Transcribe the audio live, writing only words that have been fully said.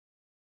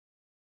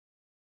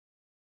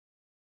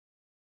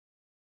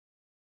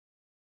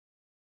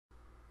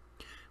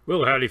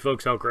Well, howdy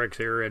folks, Alcrex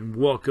here, and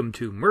welcome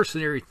to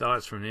Mercenary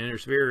Thoughts from the Inner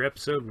Sphere,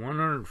 episode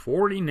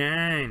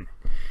 149.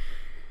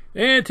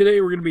 And today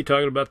we're going to be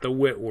talking about the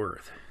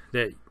Whitworth.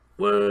 That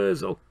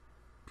was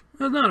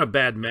not a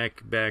bad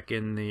mech back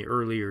in the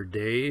earlier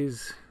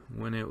days,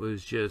 when it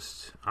was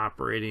just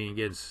operating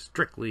against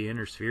strictly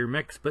Inner Sphere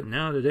mechs, but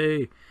now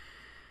today,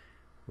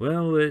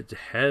 well, it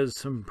has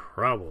some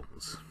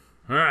problems.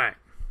 Alright,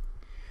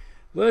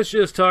 let's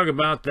just talk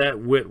about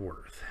that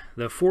Whitworth.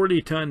 The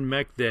 40-ton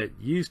mech that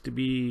used to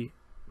be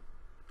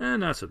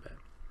not so bad.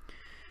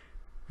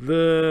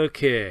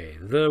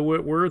 The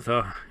Whitworth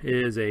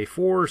is a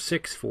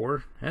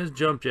 4.64, has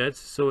jump jets,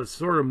 so it's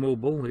sort of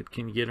mobile. It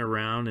can get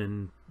around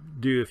and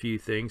do a few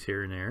things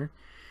here and there.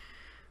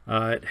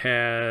 It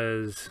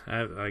has,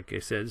 like I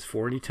said, it's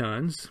 40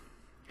 tons.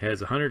 It has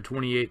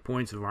 128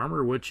 points of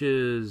armor, which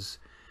is,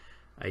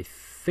 I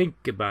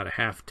think, about a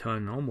half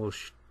ton,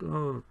 almost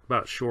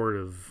about short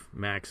of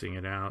maxing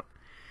it out.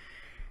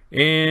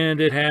 And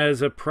it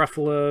has a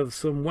plethora of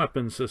some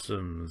weapon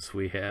systems.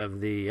 We have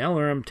the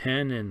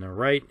LRM-10 in the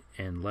right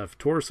and left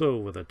torso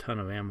with a ton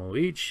of ammo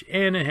each,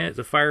 and it has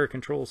a fire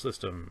control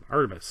system,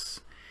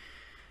 Artemis,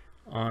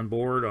 on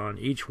board on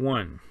each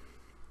one.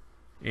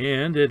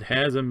 And it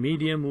has a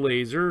medium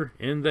laser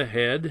in the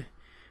head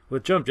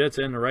with jump jets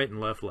in the right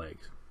and left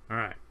legs.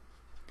 Alright.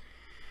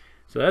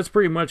 So that's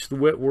pretty much the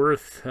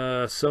Whitworth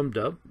summed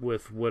up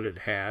with what it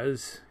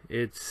has.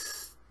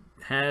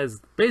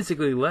 Has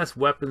basically less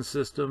weapon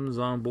systems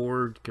on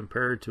board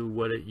compared to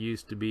what it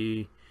used to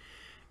be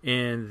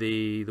in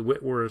the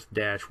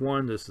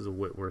Whitworth-1. This is a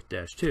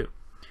Whitworth-2.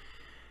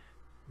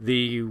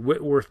 The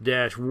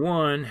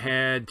Whitworth-1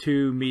 had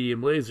two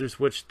medium lasers,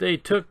 which they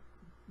took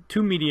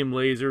two medium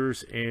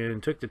lasers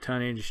and took the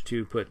tonnage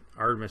to put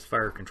Artemis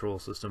fire control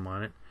system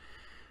on it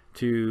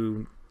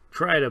to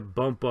try to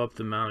bump up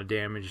the amount of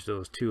damage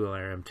those two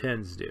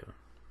LRM-10s do.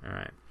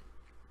 Alright.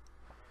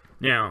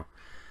 Now,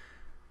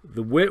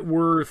 the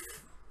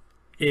Whitworth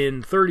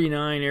in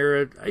 39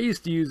 era, I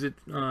used to use it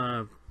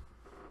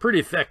pretty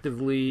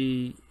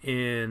effectively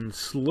in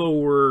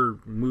slower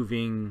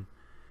moving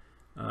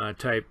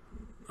type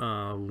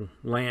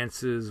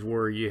lances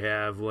where you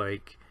have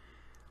like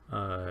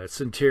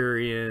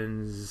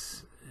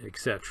Centurions,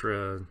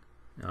 etc.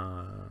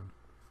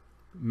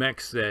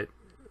 Mechs that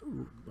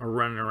are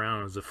running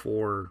around as a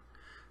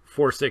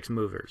 4.6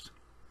 movers.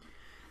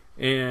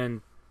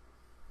 And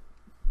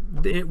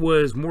it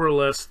was more or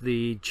less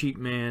the cheap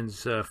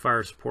man's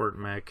fire support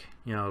mech.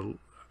 You know,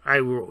 I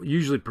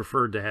usually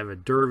preferred to have a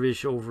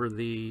dervish over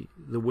the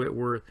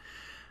Whitworth,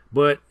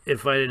 but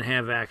if I didn't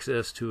have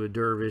access to a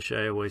dervish,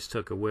 I always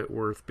took a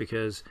Whitworth,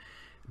 because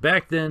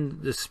back then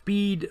the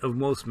speed of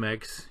most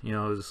mechs, you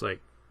know, is like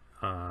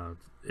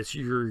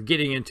you're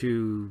getting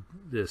into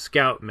the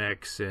scout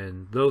mechs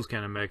and those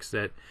kind of mechs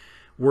that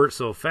weren't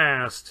so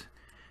fast.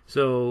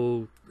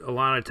 So a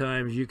lot of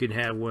times you can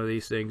have one of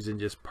these things and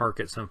just park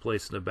it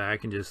someplace in the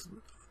back and just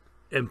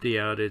empty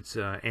out its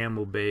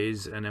ammo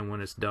bays, and then when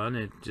it's done,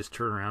 it just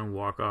turn around and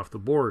walk off the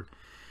board.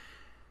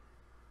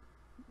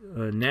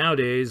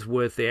 Nowadays,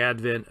 with the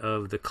advent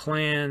of the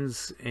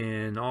clans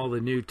and all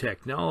the new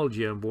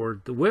technology on board,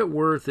 the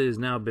Whitworth has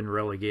now been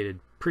relegated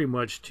pretty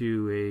much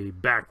to a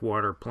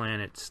backwater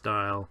planet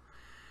style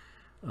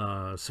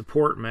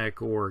support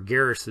mech or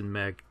garrison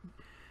mech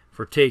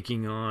for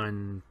taking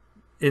on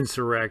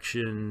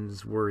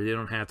insurrections where they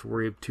don't have to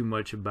worry too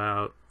much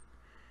about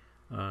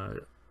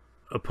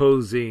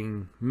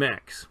opposing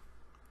mechs.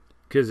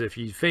 Because if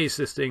you face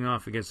this thing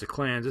off against the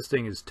clans, this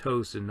thing is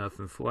toast and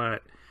nothing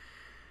flat.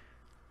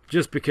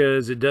 Just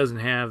because it doesn't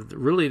have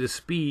really the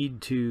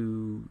speed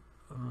to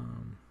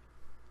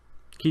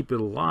keep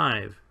it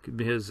alive.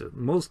 Because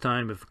most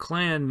time, if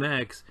clan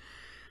mechs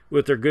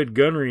with their good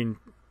gunnery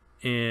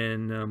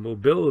and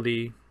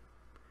mobility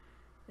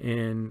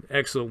and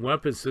excellent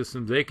weapon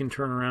systems, they can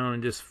turn around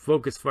and just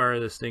focus fire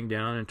this thing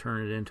down and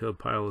turn it into a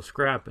pile of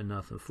scrap and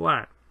nothing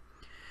flat.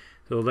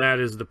 So that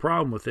is the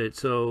problem with it.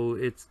 So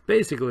it's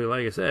basically,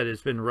 like I said,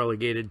 it's been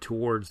relegated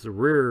towards the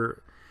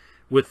rear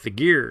with the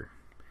gear.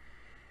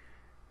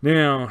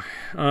 Now,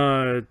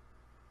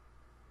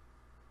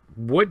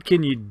 what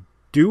can you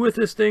do with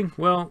this thing?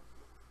 Well,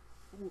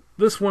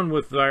 this one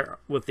with the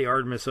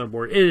Artemis on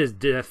board, it is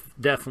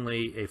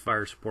definitely a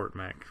fire support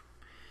mech.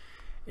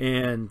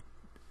 And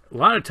a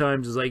lot of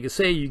times, is like,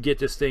 say you get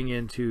this thing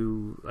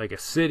into like a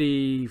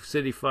city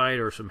fight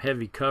or some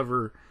heavy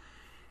cover,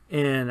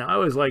 and I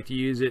always like to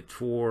use it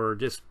for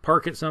just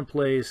park it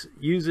someplace,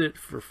 use it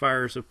for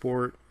fire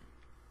support,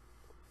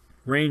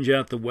 range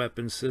out the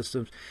weapon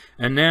systems,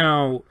 and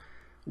now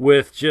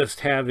with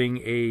just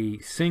having a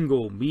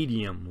single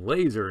medium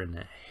laser in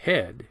the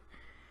head,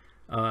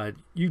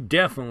 you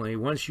definitely,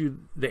 once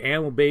the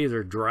ammo bays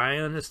are dry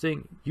on this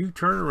thing, you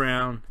turn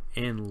around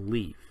and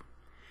leave.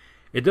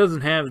 It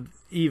doesn't have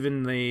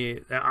even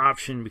the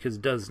option, because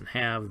it doesn't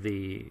have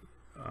the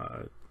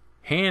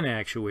hand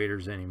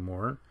actuators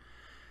anymore,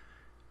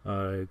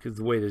 because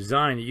the way they're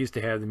designed, it used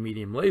to have the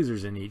medium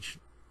lasers in each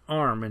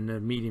arm, and the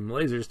medium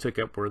lasers took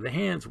up where the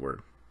hands were.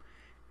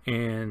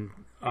 And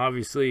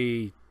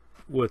obviously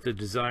with the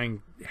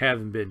design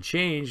having been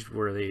changed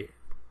where they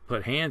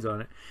put hands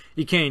on it,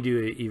 you can't do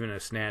even a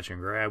snatch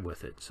and grab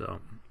with it. So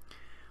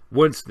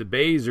once the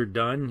bays are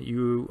done,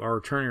 you are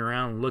turning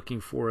around looking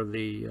for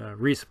the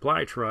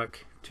resupply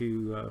truck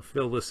to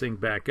fill this thing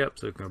back up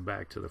so it can go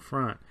back to the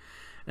front.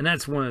 And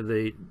that's one of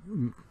the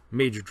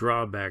major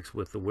drawbacks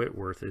with the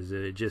Whitworth, is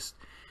that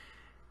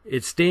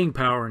its staying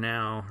power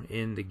now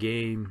in the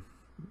game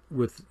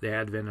with the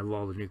advent of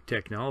all the new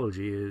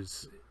technology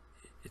is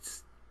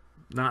it's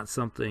not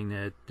something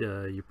that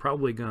you're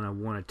probably going to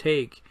want to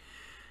take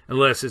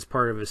unless it's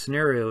part of a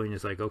scenario and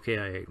it's like,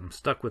 okay, I'm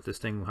stuck with this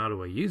thing, how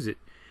do I use it?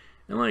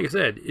 And like I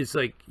said, it's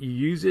like you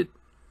use it,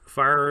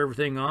 fire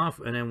everything off,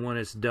 and then when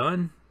it's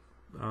done,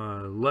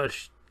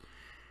 unless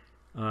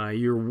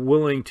you're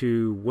willing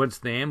to, once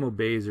the ammo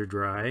bays are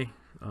dry,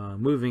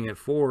 moving it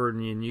forward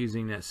and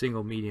using that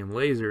single medium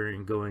laser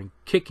and going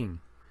kicking,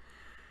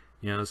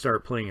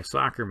 start playing a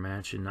soccer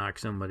match and knock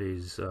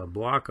somebody's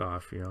block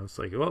off. It's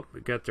like, oh,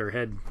 we got their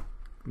head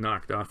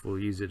knocked off, we'll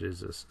use it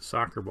as a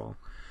soccer ball.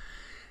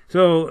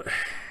 So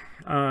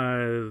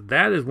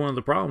that is one of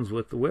the problems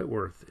with the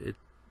Whitworth.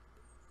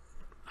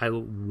 I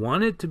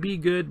want it to be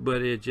good,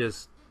 but it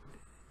just,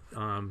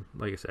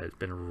 like I said, it's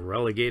been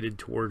relegated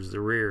towards the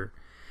rear.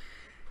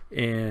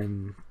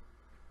 And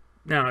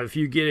now, if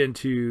you get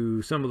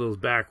into some of those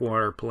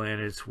backwater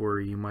planets where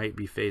you might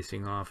be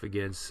facing off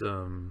against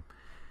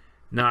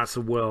not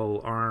so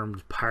well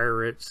armed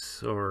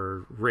pirates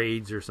or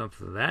raids or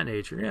something of that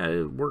nature, yeah,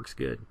 it works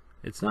good.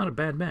 It's not a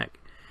bad mech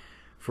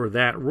for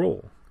that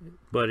role.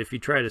 But if you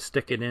try to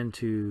stick it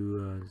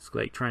into, it's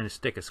like trying to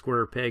stick a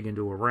square peg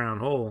into a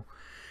round hole.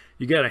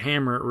 You got to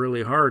hammer it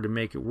really hard to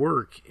make it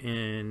work,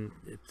 and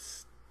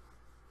it's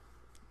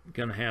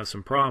going to have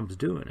some problems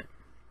doing it.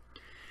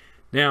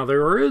 Now,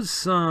 there is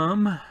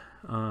some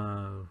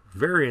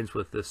variance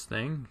with this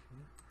thing.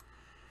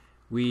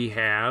 We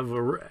have,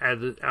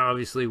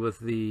 obviously, with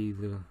the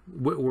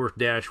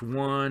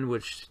Whitworth-1,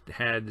 which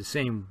had the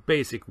same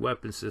basic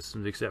weapon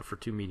systems except for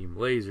 2 medium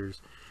lasers.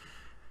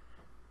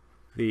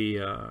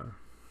 It's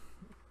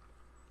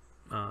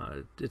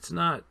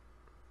not,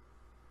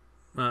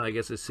 I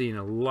guess it's seen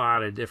a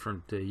lot of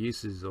different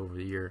uses over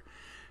the year.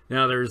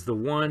 Now, there's the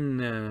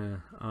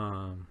one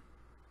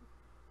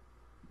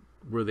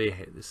where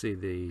they see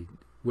the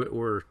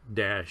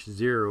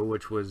Whitworth-0,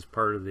 which was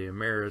part of the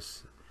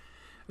Ameris.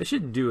 I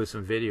should do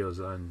some videos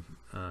on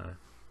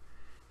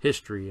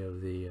history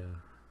of the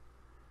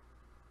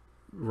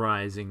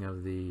rising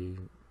of the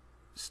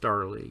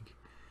Star League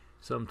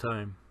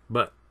sometime.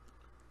 But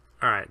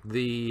alright,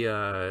 the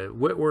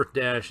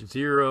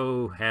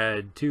Whitworth-0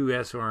 had 2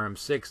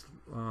 SRM-6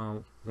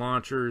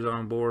 launchers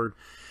on board,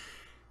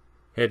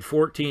 had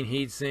 14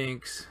 heat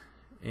sinks,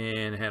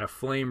 and had a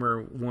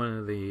flamer one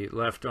of the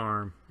left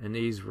arm, and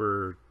these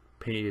were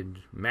painted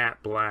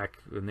matte black,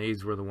 and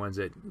these were the ones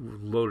that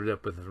loaded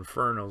up with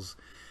infernals,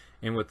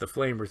 and with the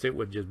flamers it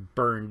would just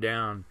burn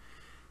down.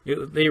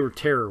 They were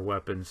terror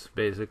weapons,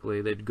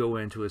 basically. They'd go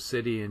into a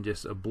city and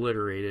just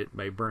obliterate it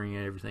by burning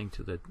everything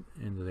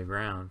into the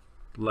ground,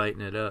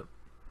 lighten it up.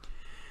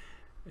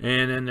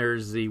 And then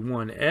there's the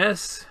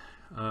 1S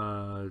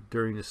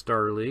during the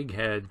Star League,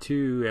 had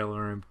 2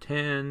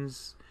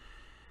 LRM-10s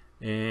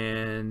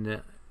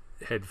and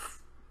had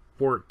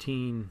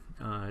 14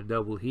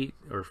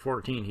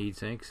 14 heat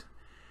sinks.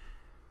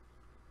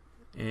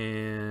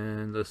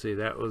 And let's see,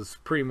 that was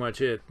pretty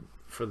much it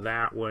for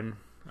that one.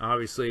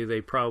 Obviously,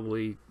 they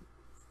probably,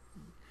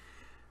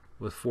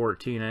 with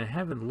 14, I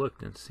haven't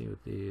looked and see what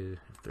if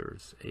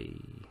there's a.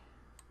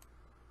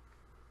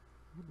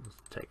 Let's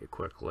take a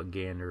quick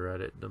gander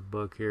at it. The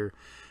book here,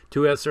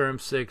 2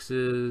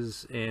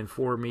 SRM-6s and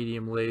 4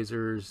 medium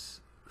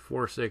lasers,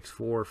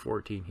 4.64,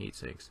 14 heat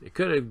sinks. It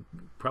could have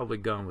probably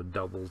gone with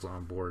doubles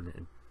on board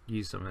and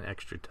used some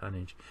extra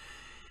tonnage.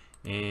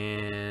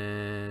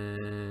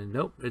 And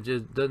nope, it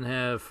just doesn't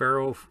have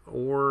ferro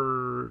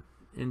or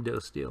Indo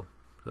steel.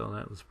 So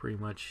that was pretty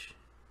much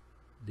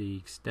the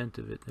extent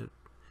of it.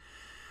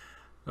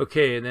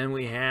 Okay, and then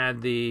we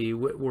had the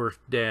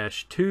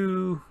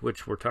Whitworth-2,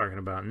 which we're talking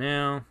about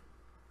now.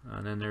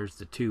 And then there's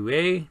the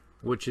 2A,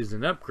 which is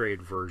an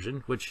upgrade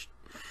version, which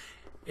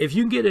if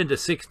you get into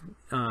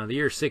the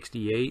year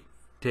 68,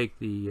 take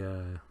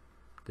the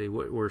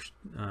Whitworth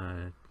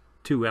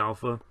 2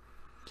 Alpha.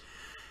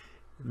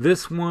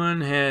 This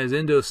one has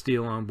Indo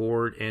steel on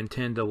board and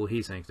 10 double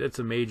heat sinks. That's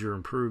a major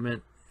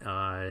improvement.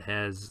 It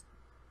has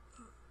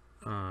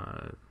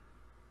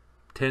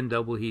 10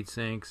 double heat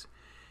sinks,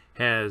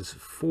 has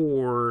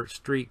 4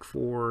 Streak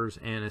 4s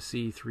and a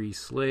C3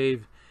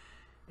 Slave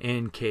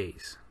and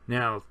case.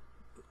 Now,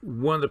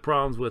 one of the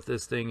problems with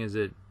this thing is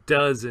it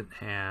doesn't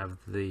have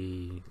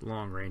the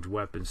long-range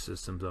weapon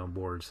systems on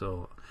board.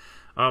 So,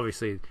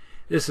 obviously,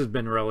 this has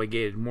been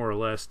relegated more or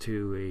less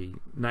to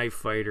a knife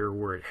fighter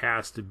where it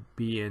has to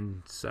be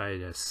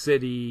inside a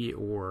city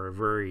or a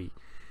very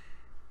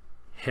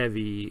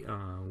heavy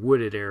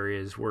wooded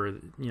areas where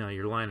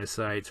your line of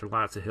sights are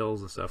lots of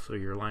hills and stuff, so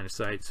your line of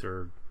sights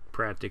are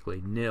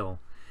practically nil.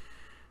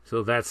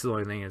 So that's the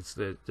only thing, it's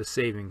the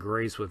saving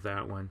grace with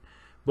that one.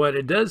 But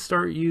it does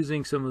start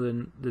using some of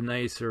the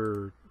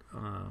nicer,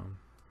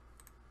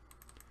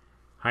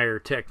 higher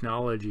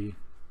technology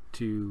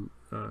to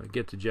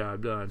get the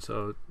job done.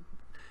 So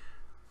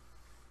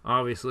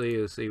obviously,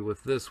 you'll see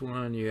with this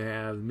one, you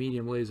have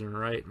medium laser in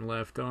right and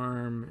left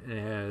arm. It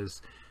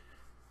has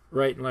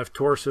right and left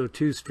torso,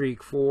 2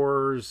 streak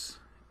 4s,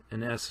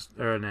 and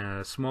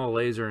a small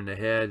laser in the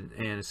head,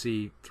 and a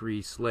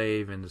C3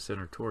 slave in the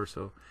center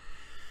torso,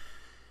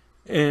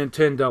 and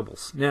 10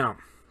 doubles. Now,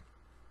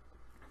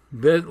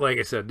 like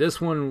I said, this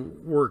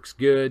one works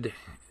good.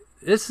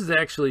 This is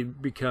actually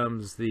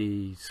becomes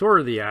the sort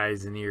of the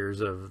eyes and ears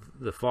of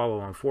the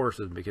follow-on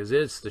forces, because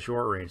it's the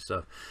short range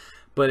stuff.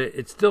 But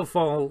it still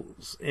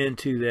falls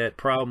into that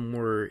problem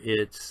where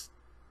it's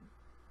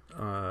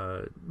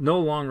no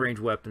long range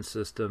weapon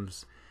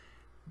systems,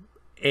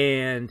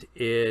 and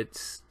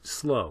it's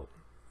slow.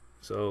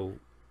 So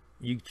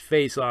you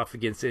face off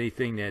against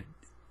anything that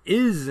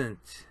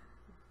isn't,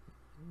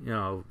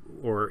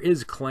 or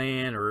is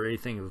clan or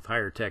anything with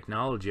higher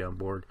technology on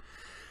board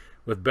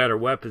with better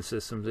weapon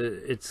systems.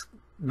 It's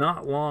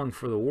not long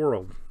for the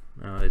world.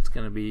 It's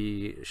going to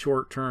be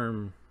short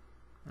term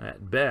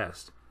at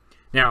best.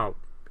 Now,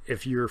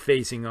 if you're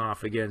facing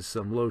off against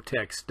some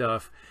low-tech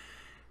stuff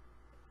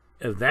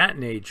of that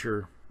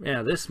nature,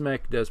 yeah, this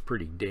mech does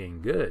pretty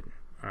dang good.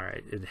 All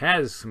right, it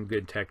has some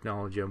good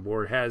technology on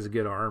board, has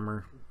good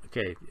armor.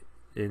 Okay,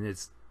 and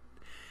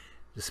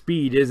the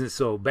speed isn't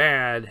so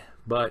bad,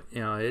 but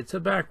it's a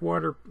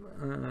backwater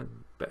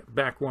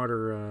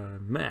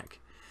mech.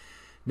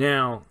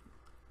 Now,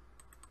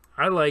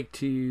 I like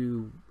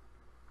to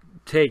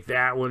take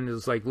that one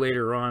as like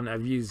later on.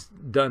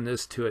 I've done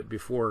this to it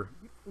before,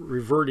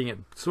 reverting it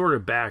sort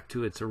of back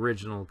to its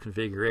original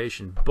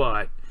configuration,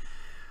 but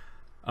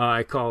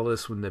I call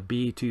this one the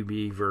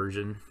B2B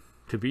version.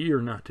 To be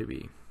or not to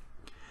be,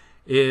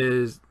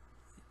 is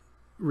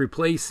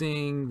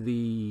replacing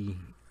the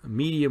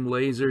medium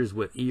lasers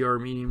with ER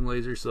medium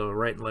lasers. So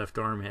right and left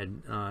arm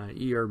had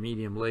ER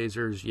medium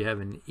lasers. You have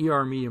an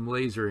ER medium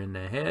laser in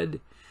the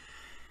head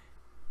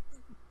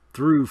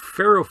through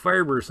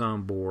ferrofibers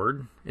on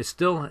board.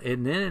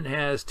 And then it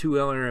has 2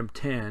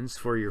 LRM-10s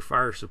for your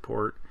fire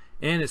support,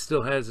 and it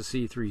still has a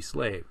C3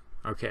 slave.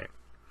 Okay.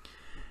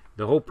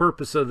 The whole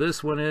purpose of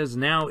this one is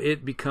now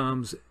it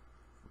becomes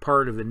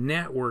part of a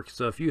network.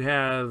 So if you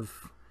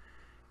have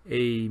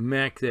a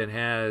mech that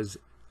has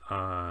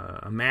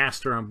a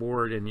master on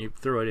board and you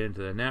throw it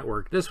into the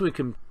network, this would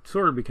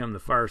sort of become the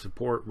fire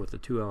support with the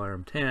 2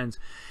 LRM-10s,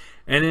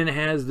 and then it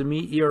has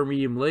the ER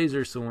medium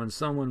laser, so when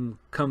someone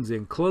comes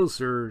in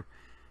closer,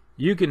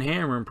 you can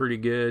hammer them pretty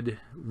good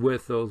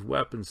with those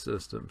weapon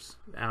systems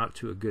out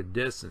to a good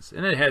distance.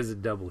 And it has the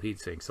double heat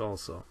sinks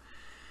also.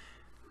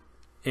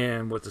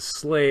 And with the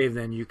slave,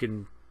 then you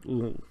can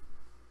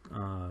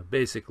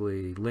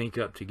basically link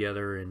up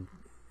together and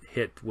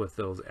hit with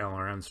those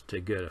LRMs to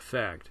good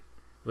effect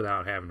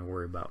without having to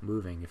worry about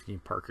moving if you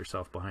park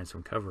yourself behind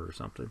some cover or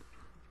something,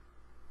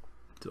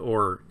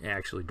 or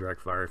actually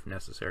direct fire if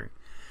necessary.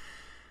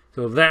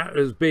 So that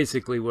is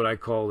basically what I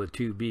call the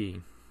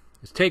 2B.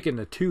 It's taking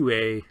the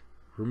 2A,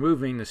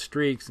 removing the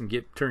streaks, and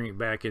turning it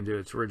back into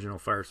its original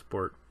fire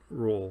support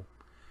role.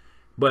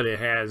 But it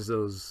has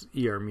those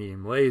ER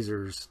medium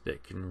lasers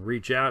that can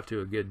reach out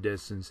to a good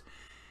distance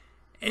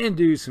and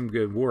do some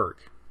good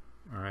work.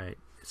 All right,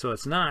 so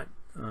it's not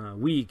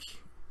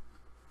weak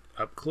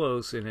up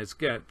close, and it's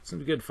got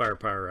some good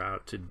firepower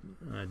out to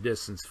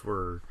distance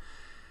for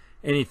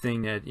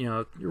anything that,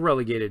 you're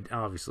relegated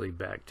obviously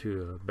back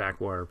to a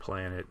backwater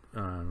planet,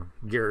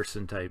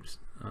 garrison types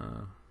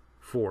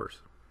force.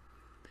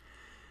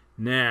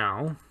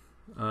 Now,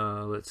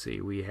 let's see,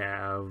 we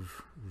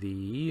have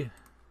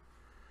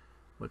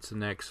what's the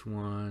next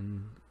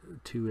one?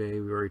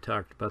 2A, we already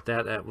talked about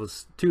that. That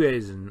was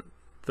 2A's in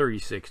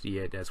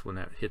 3068. That's when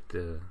that hit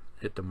the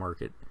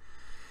market.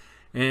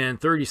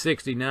 And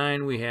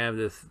 3069, we have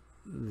the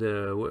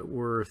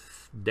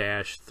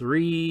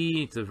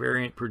Whitworth-3. It's a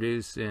variant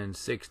produced in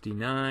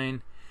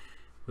 69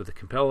 with the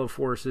Capella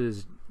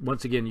forces.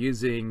 Once again,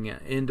 using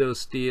Indo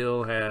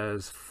steel,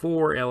 has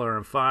 4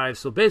 LRM-5.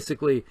 So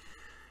basically,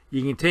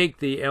 you can take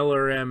the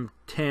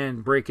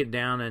LRM-10, break it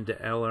down into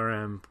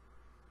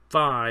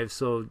LRM-5.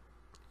 So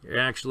you're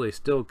actually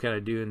still kind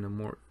of doing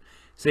the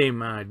same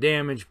amount of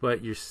damage,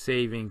 but you're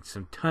saving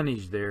some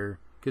tonnage there.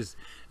 Because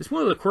it's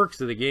one of the quirks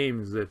of the game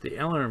is that the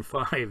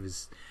LRM-5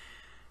 is,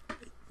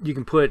 you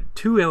can put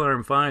 2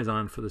 LRM-5s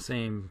on for the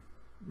same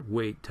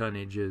weight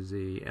tonnage as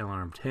the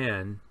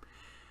LRM-10,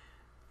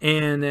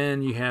 and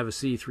then you have a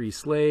C3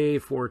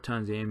 slave, 4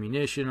 tons of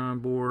ammunition on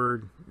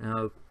board.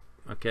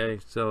 Okay,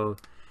 so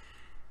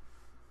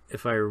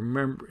if I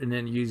remember, and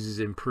then uses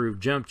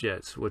improved jump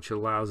jets, which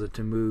allows it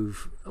to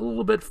move a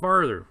little bit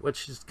farther,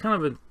 which is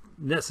kind of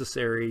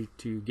necessary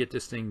to get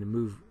this thing to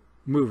move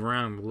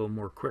around a little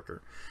more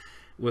quicker,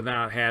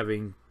 without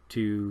having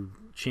to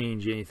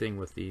change anything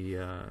with the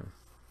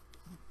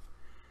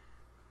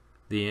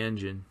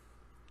engine.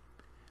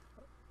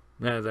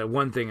 Now, that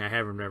one thing I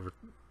haven't ever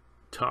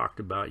talked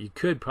about, you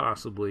could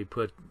possibly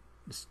put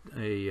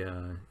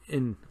a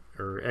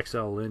or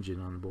XL engine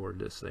on board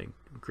this thing,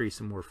 increase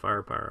some more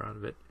firepower out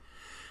of it.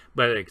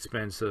 But at the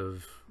expense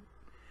of,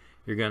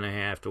 you're going to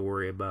have to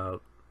worry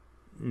about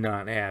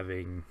not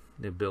having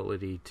the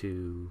ability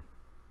to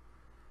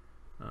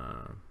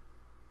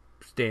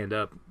stand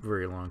up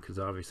very long, because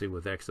obviously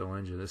with XL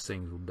engine this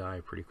thing will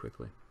die pretty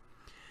quickly.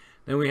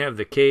 Then we have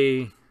the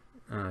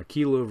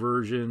Kilo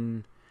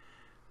version.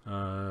 We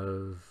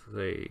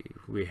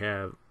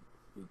have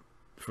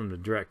from the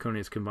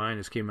Draconians Combined.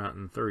 This came out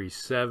in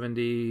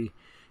 3070.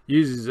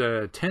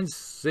 Uses 10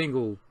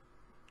 single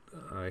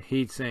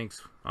heat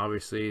sinks.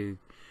 Obviously,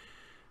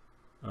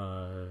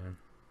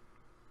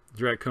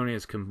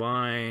 Draconians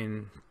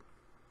Combined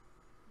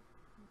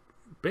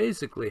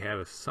basically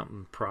have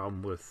something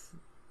problem with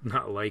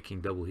not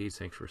liking double heat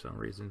sinks for some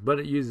reason, but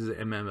it uses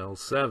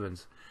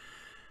MML7s.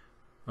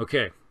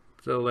 Okay,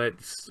 so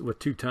that's with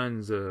 2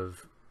 tons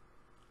of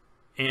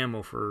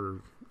ammo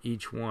for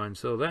each one,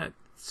 so that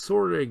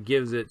sort of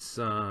gives it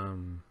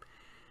some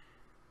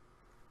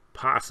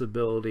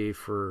possibility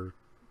for,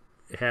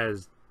 it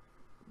has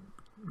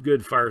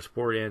good fire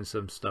support and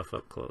some stuff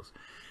up close.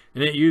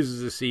 And it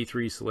uses a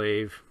C3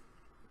 slave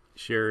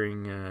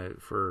sharing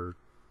for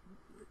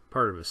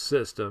part of a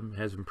system,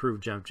 has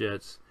improved jump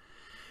jets.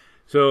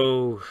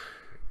 So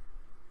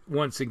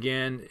once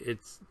again,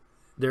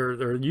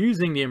 they're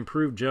using the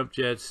improved jump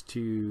jets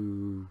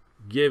to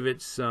give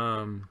it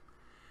some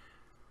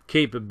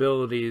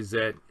capabilities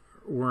that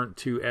weren't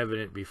too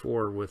evident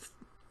before with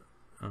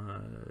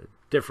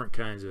different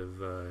kinds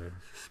of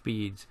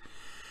speeds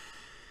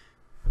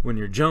when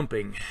you're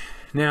jumping.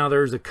 Now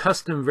there's a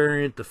custom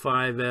variant, the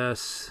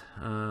 5S.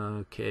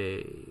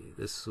 Okay,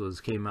 this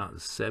came out in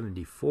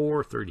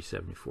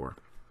 3074.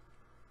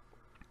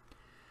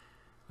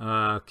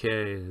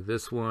 Okay,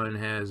 this one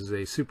has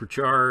a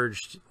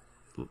supercharged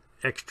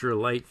extra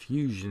light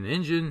fusion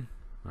engine.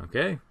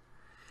 Okay,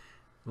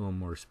 a little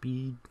more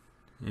speed.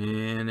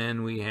 And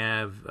then we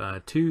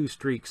have 2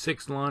 Streak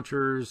 6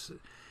 launchers.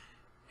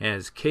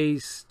 Has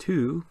case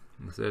 2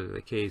 instead of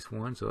the case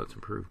 1, so it's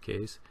improved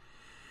case.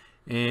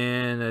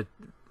 And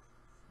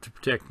to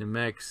protect the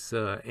mech's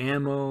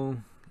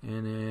ammo.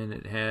 And then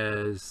it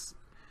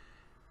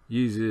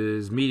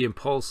uses medium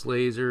pulse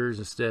lasers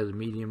instead of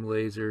medium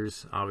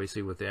lasers.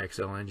 Obviously with the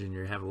XL engine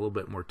you have a little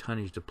bit more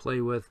tonnage to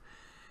play with.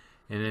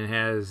 And it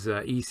has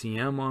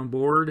ECM on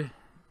board.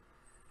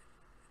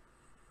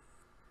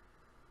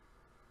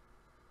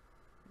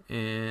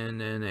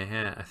 And then they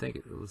had, I think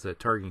it was a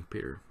targeting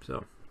computer.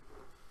 So,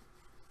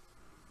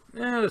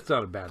 that's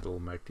not a bad little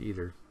mech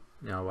either.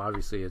 Now,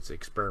 obviously, it's an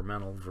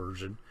experimental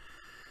version,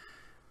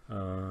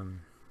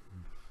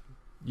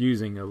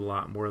 using a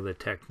lot more of the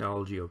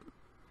technology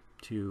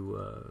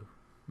to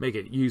make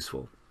it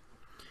useful.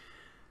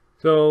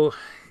 So,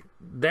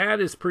 that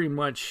is pretty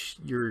much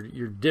your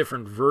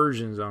different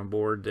versions on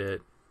board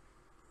that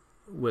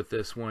with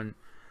this one,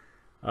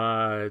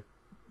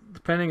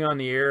 depending on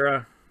the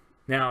era.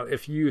 Now,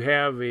 if you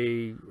have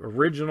a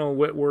original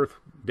Whitworth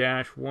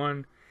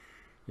 -1,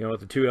 you know,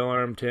 with the 2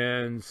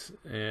 LRM-10s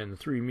and the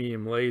 3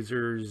 medium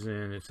lasers,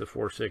 and it's a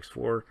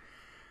 4.64,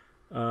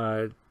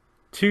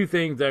 2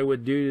 things I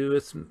would do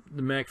to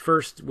the mech.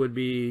 First would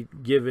be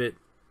give it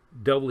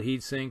double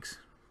heat sinks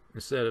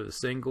instead of the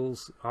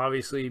singles,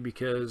 obviously,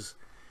 because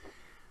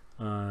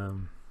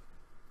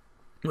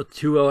with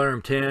 2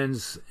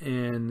 LRM-10s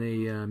and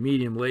the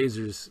medium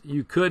lasers,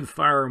 you could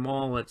fire them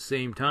all at the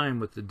same time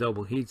with the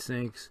double heat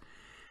sinks.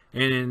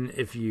 And then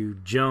if you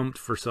jumped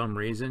for some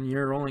reason,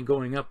 you're only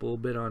going up a little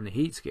bit on the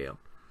heat scale.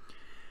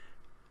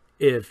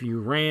 If you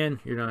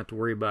ran, you don't have to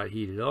worry about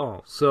heat at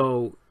all.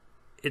 So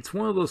it's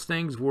one of those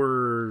things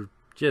where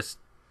just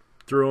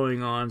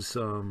throwing on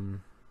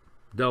some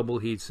double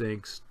heat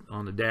sinks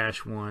on the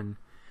 -1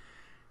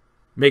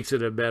 makes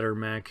it a better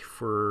mech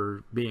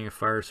for being a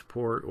fire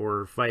support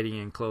or fighting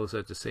in close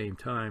at the same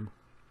time.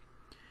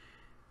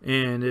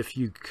 And if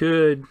you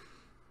could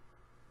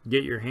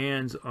get your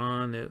hands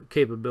on the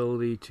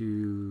capability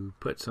to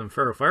put some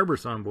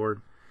ferrofibrous on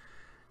board,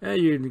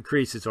 you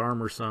increase its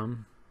armor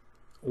some,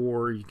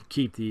 or you can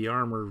keep the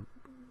armor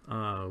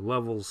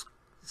levels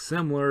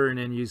similar and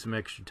then use some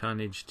extra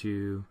tonnage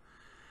to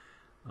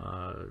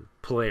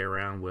play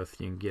around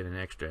with. You can get an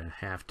extra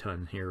 ½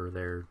 ton here or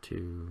there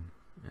to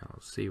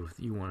see what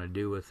you want to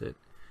do with it.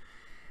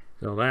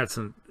 So that's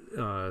a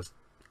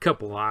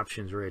couple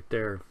options right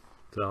there.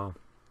 So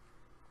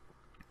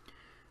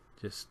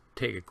just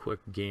take a quick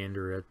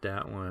gander at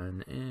that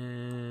one,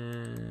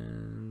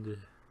 and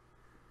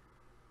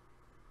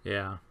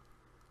yeah,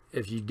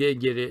 if you did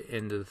get it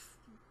in the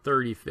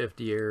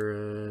 3050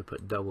 era,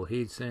 put double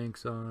heat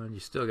sinks on, you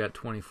still got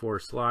 24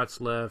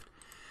 slots left.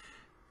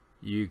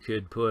 You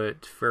could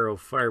put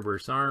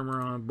ferrofibrous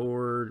armor on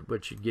board,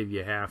 which would give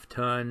you ½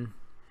 ton.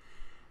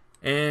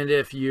 And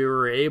if you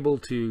were able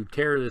to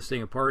tear this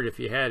thing apart, if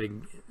you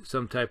had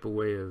some type of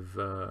way of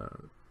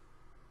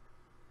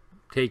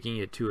taking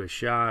it to a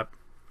shop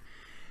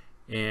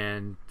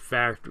and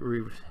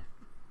factory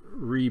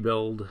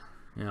rebuild,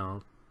 you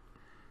know,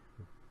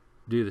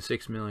 do the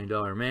 $6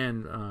 million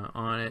man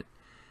on it,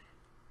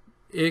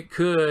 it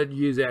could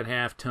use that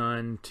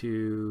half-ton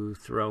to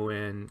throw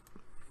in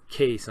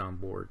case on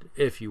board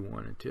if you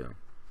wanted to,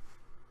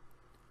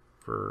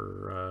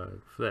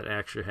 for that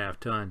extra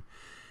half-ton,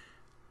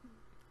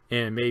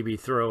 and maybe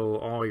throw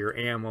all your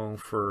ammo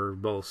for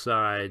both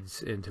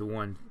sides into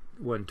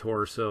one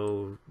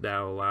torso.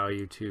 That'll allow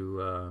you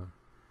to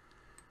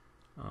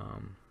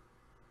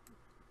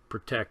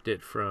protect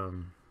it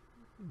from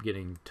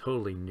getting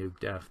totally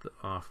nuked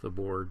off the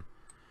board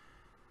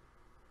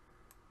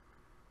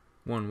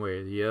one way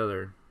or the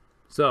other.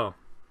 So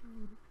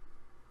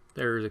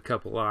there's a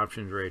couple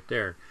options right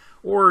there.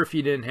 Or if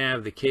you didn't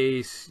have the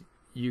case,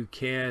 you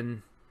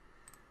can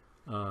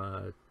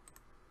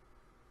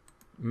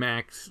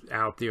max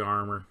out the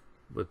armor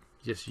with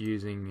just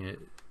using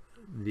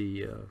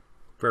the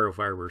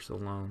ferrofibers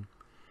alone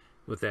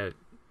with that.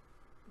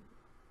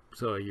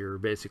 So you're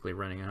basically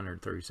running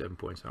 137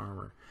 points of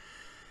armor.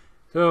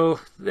 So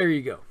there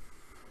you go.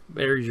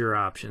 There's your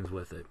options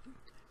with it.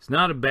 It's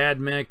not a bad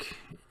mech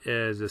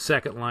as a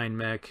second line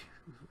mech,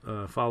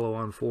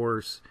 follow-on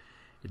force.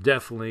 It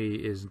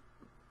definitely is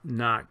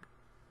not,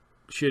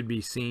 should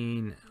be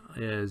seen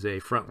as a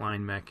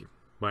frontline mech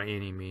by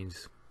any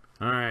means.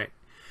 Alright,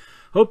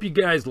 hope you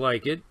guys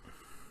like it.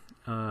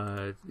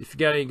 If you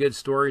got any good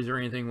stories or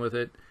anything with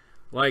it,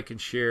 like and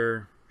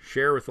share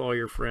with all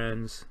your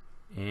friends,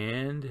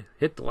 and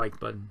hit the like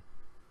button.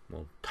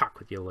 We'll talk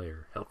with you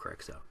later.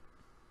 Hellcracks out.